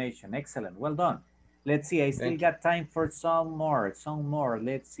intonation. Excellent. Well done. Let's see. I still got time for some more.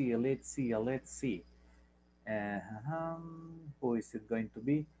 Let's see. Who is it going to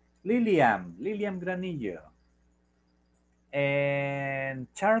be? Lilian Granillo. And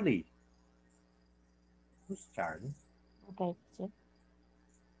Charlie. Who's Charlie? Okay.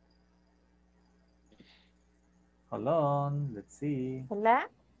 Hold on, let's see. Hola.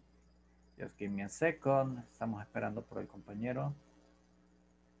 Just give me a second. Estamos esperando por el compañero.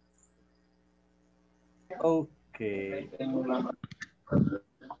 Okay.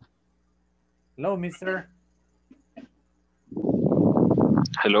 Hello, mister.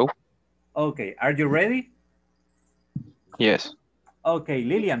 Hello. Okay, are you ready? Yes. Okay,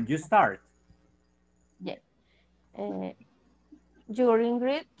 Lilian, you start. Yeah. You're in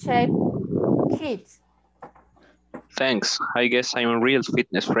great shape, Kids. Thanks. I guess I'm a real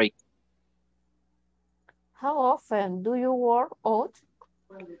fitness freak. How often do you work out?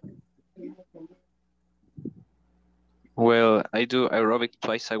 Well, I do aerobic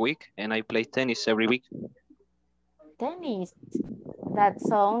twice a week and I play tennis every week. Tennis. That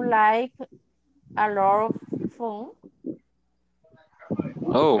sounds like a lot of fun.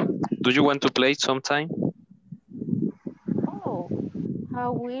 Oh, do you want to play sometime? Oh,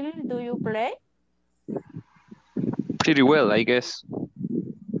 how well do you play? Pretty well, I guess.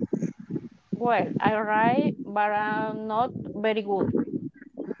 Well, I write, but I'm not very good.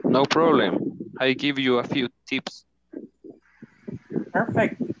 No problem. I give you a few tips.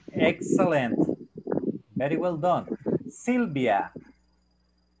 Perfect. Excellent. Very well done. Sylvia.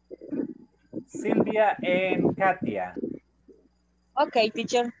 Sylvia and Katia. Okay,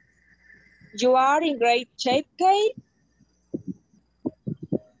 teacher. You are in great shape, Kate?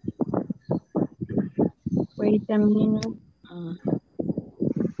 Wait a minute.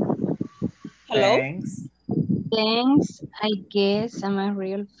 Hello? Thanks. Thanks. I guess I'm a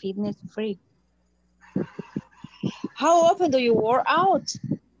real fitness freak. How often do you work out?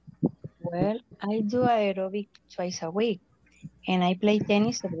 Well, I do aerobic twice a week and I play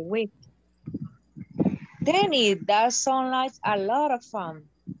tennis every week. Tennis, that sounds like a lot of fun.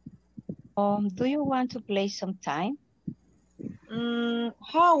 Do you want to play sometime?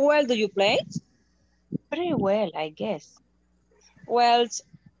 How well do you play? Pretty well, I guess. Well, it's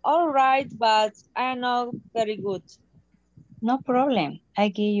all right, but I'm not very good. No problem. I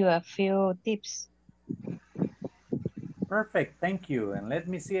give you a few tips. Perfect, thank you. And let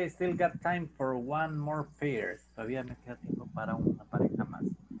me see, I still got time for one more pair. Todavía me queda tiempo para una pareja más.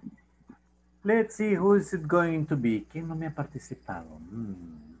 Let's see who is it going to be. ¿Quién no me ha participado?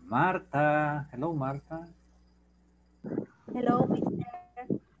 Marta. Hello, Marta. Hello,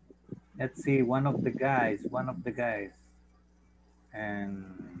 Mr. Let's see, one of the guys. And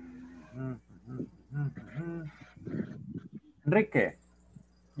Enrique,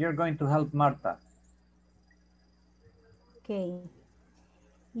 you're going to help Marta. Okay.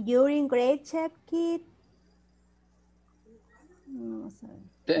 You're in great shape, kid. No, sorry.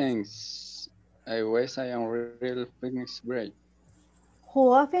 Thanks. I wish I am real fitness great. How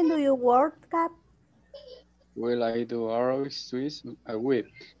often do you work out? Well, I do aerobics twice a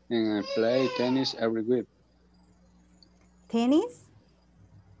week and I play tennis every week. Tennis?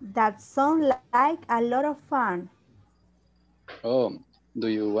 That sounds like a lot of fun. Oh, do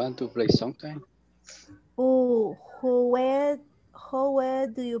you want to play sometime? Oh, how well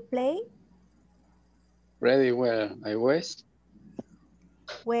do you play? Pretty well, I wish.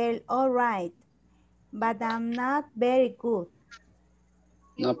 Well, all right, but I'm not very good.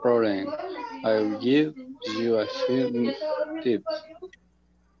 No problem. I'll give you a few tips.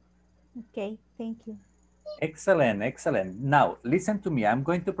 Okay, thank you. Excellent, excellent. Now, listen to me. I'm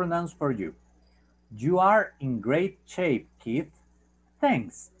going to pronounce for you. You are in great shape, kid.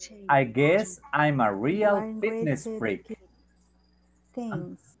 Thanks. I guess I'm a real fitness freak.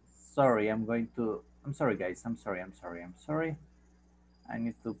 Thanks. I'm sorry, guys. I'm sorry. I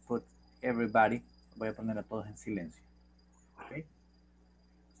need to put everybody. Voy a poner a todos en silencio. Okay.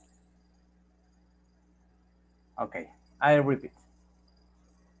 Okay, I repeat.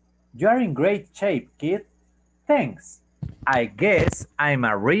 You are in great shape, kid. Thanks. I guess I'm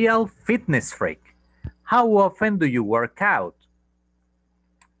a real fitness freak. How often do you work out?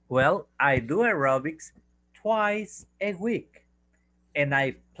 Well, I do aerobics twice a week and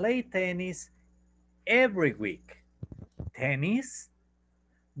I play tennis every week. Tennis?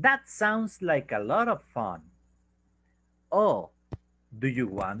 That sounds like a lot of fun. Oh, do you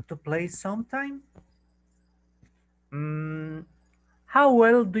want to play sometime? How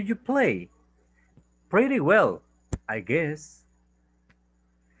well do you play? Pretty well, I guess.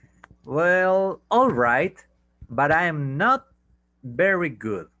 Well, all right, but I am not very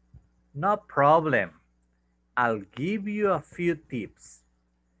good. No problem. I'll give you a few tips.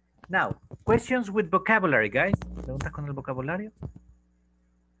 Now, questions with vocabulary, guys. ¿Preguntas con el vocabulario?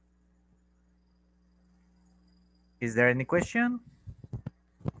 Is there any question?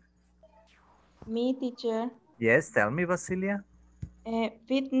 Me, teacher. Yes, tell me, Basilia.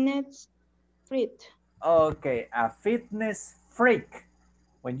 Fitness freak. Okay, a fitness freak.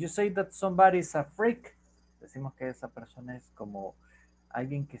 When you say that somebody is a freak, decimos que esa persona es como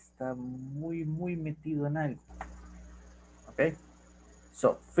alguien que está muy metido en algo. Okay?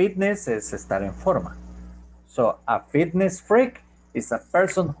 So, fitness es estar en forma. So, a fitness freak is a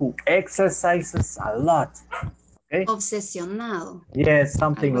person who exercises a lot. Okay? Obsesionado. Yes,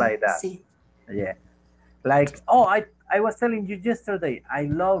 something like that. Sí. Yeah. Like, oh, I was telling you yesterday, I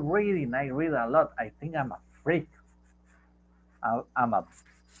love reading. I read a lot. I think I'm a freak. I'm a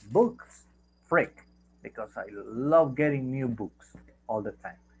books freak because I love getting new books all the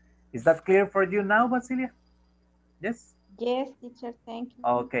time. Is that clear for you now, Basilia? Yes? Yes, teacher, thank you.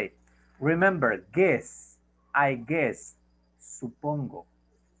 Okay. Remember, guess, I guess, supongo,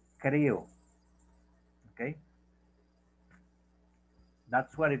 creo. Okay?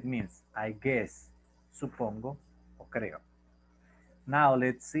 That's what it means. I guess, supongo, o creo. Now,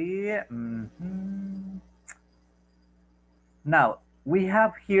 let's see. Now, we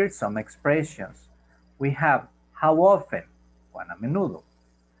have here some expressions. We have how often, cuán a menudo.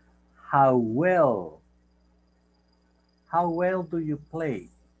 How well do you play?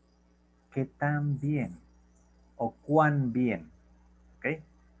 ¿Qué tan bien? O cuán bien. Okay?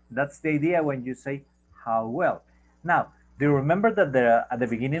 That's the idea when you say how well. Now, do you remember that at the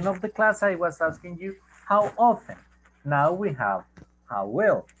beginning of the class I was asking you how often? Now we have how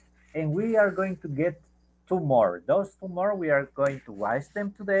well. And we are going to get two more. Those two more, we are going to watch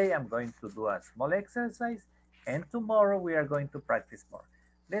them today. I'm going to do a small exercise. And tomorrow we are going to practice more.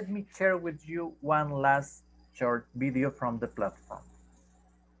 Let me share with you one last short video from the platform.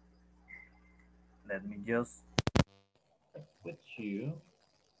 Let me just with you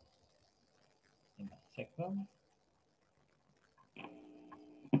in a second.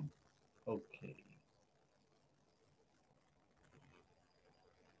 Okay.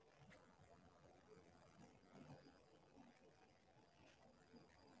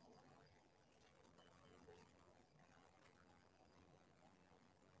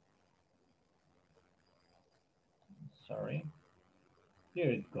 Sorry.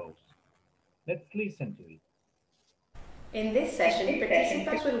 Here it goes. Let's listen to it. In this session,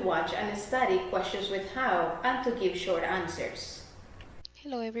 participants will watch and study questions with how and to give short answers.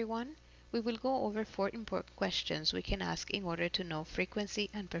 Hello everyone. We will go over 4 important questions we can ask in order to know frequency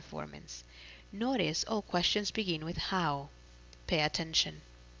and performance. Notice all questions begin with how. Pay attention.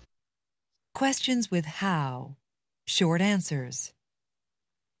 Questions with how. Short answers.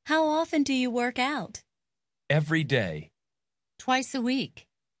 How often do you work out? Every day. Twice a week.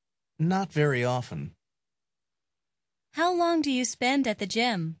 Not very often. How long do you spend at the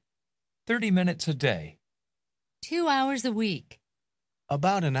gym? 30 minutes a day. 2 hours a week.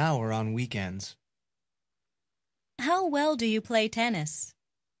 About an hour on weekends. How well do you play tennis?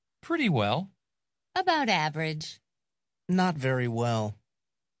 Pretty well. About average. Not very well.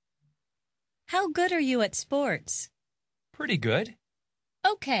 How good are you at sports? Pretty good.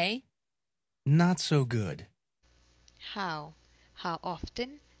 Okay. Not so good. How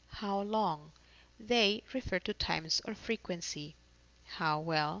often, how long. They refer to times or frequency. How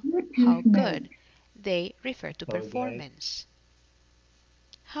well, how good. They refer to performance.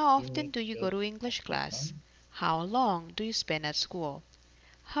 How often do you go to English class? How long do you spend at school?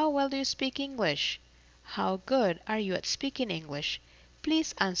 How well do you speak English? How good are you at speaking English?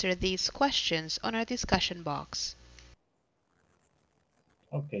 Please answer these questions on our discussion box.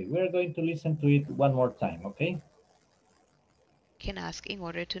 Okay, we're going to listen to it one more time, okay? Can ask in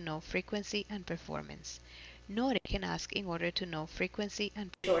order to know frequency and performance. Note can ask in order to know frequency and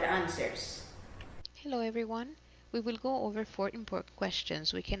short answers. Hello everyone. We will go over 4 important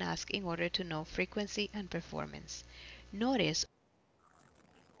questions we can ask in order to know frequency and performance. Notice.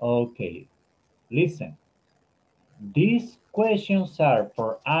 Okay, listen. These questions are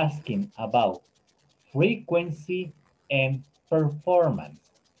for asking about frequency and performance.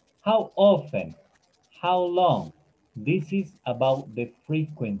 How often? How long? This is about the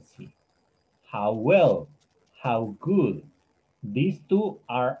frequency. How well? How good? These two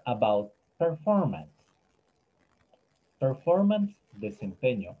are about performance. Performance,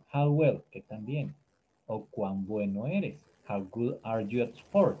 desempeño. How well? ¿Qué tan bien? O cuán bueno eres. How good are you at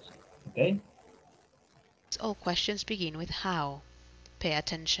sports? Okay? All questions begin with how. Pay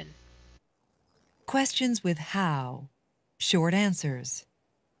attention. Questions with how. Short answers.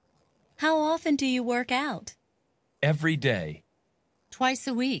 How often do you work out? Every day. Twice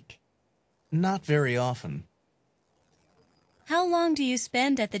a week. Not very often. How long do you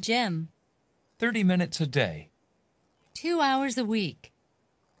spend at the gym? 30 minutes a day. 2 hours a week.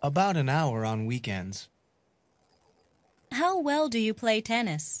 About an hour on weekends. How well do you play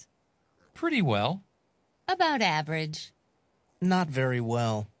tennis? Pretty well. About average. Not very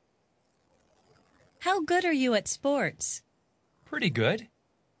well. How good are you at sports? Pretty good.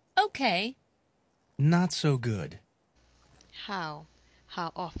 Okay. Not so good. How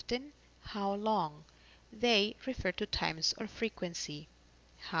often, how long. They refer to times or frequency.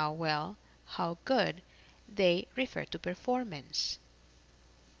 How well, how good. They refer to performance.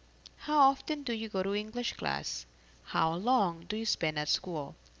 How often do you go to English class? How long do you spend at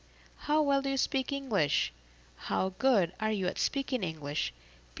school? How well do you speak English? How good are you at speaking English?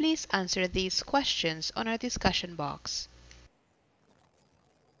 Please answer these questions on our discussion box.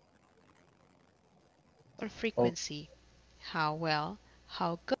 Or frequency. How well,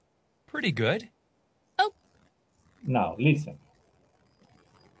 how good. Pretty good. Now, listen.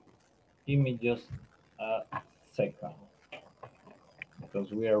 Give me just a second,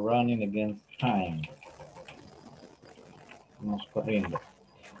 because we are running against time. Vamos corriendo.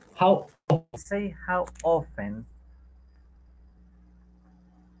 How say how often?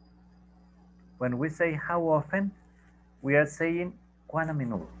 When we say how often, we are saying cuán a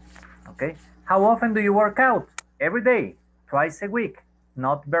menudo. Okay? How often do you work out? Every day, twice a week,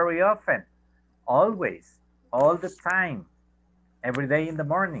 not very often, always, all the time, every day in the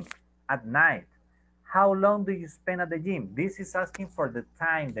morning, at night. How long do you spend at the gym? This is asking for the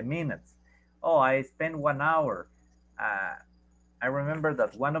time, the minutes. Oh, I spend 1 hour. I remember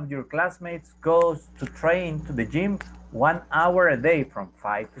that one of your classmates goes to train to the gym 1 hour a day from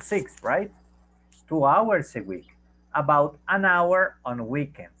 5 to 6, right? 2 hours a week, about an hour on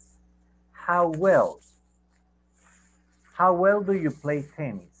weekends. How well? How well do you play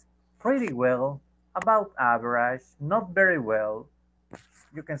tennis? Pretty well, about average, not very well.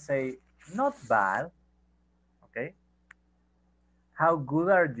 You can say not bad, okay? How good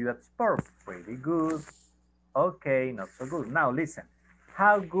are you at sport? Pretty good. Okay, not so good. Now listen,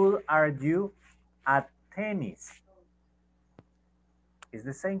 how good are you at tennis? It's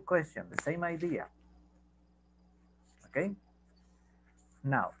the same question, the same idea. Okay?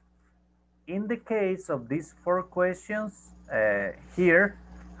 Now, in the case of these 4 questions here,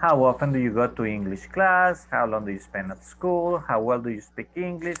 how often do you go to English class? How long do you spend at school? How well do you speak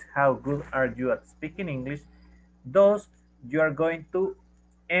English? How good are you at speaking English? Those, you are going to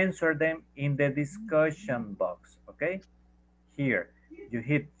answer them in the discussion box, okay? Here, you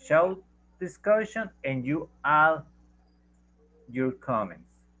hit show discussion and you add your comments,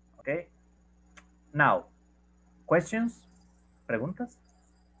 okay? Now, questions? ¿Preguntas?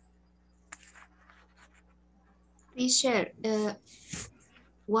 Teacher,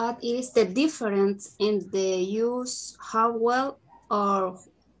 what is the difference in the use how well or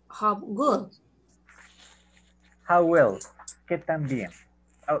how good? How well, ¿qué tan bien?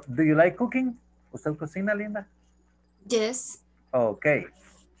 Oh, do you like cooking? ¿Usted cocina, Linda? Yes. Okay.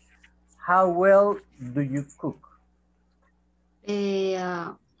 How well do you cook?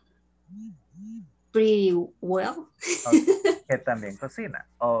 Pretty well. Okay. ¿Qué tan bien cocina?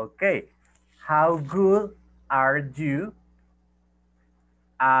 Okay. How good are you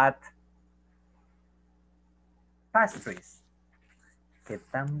at pastries? ¿Qué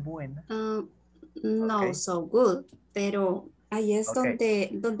tan buena? No, Okay. so good, pero ahí es Okay.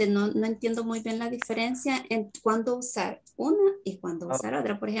 donde no entiendo muy bien la diferencia en cuándo usar una y cuándo usar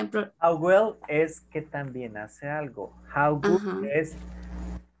otra. Por ejemplo, how well es que tan bien hace algo. How good es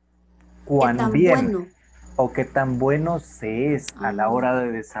cuán tan bien bueno. o qué tan bueno se es a la hora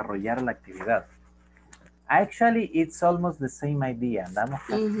de desarrollar la actividad. Actually, it's almost the same idea. Andamos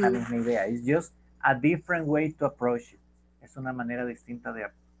casi en la misma idea. It's just a different way to approach it. Es una manera distinta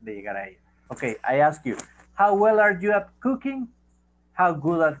de llegar a ella. Okay, I ask you, how well are you at cooking? How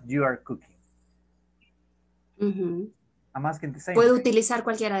good at you are cooking? I'm asking the same. ¿Puedo utilizar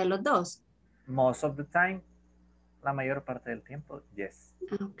cualquiera de los dos? Most of the time, la mayor parte del tiempo, yes.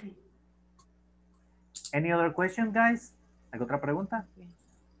 Okay. Any other question, guys? ¿Alguna otra pregunta?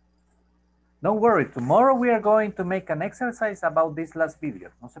 Don't worry, tomorrow we are going to make an exercise about this last video.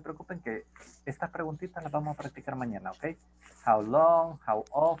 No se preocupen que estas preguntitas las vamos a practicar mañana, okay? How long, how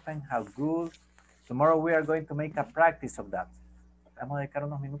often, how good. Tomorrow we are going to make a practice of that. Vamos a dedicar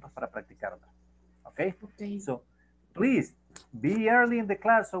unos minutos para practicarla, okay? Okay. So, please, be early in the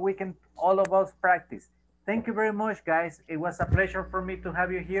class so we can all of us practice. Thank you very much, guys. It was a pleasure for me to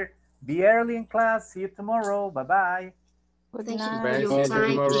have you here. Be early in class. See you tomorrow. Bye-bye. Good Thank you night. for your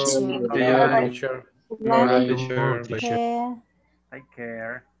time, teacher. See you, teacher. Bye. Teacher. Take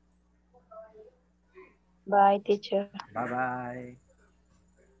care. Bye, teacher. Bye-bye.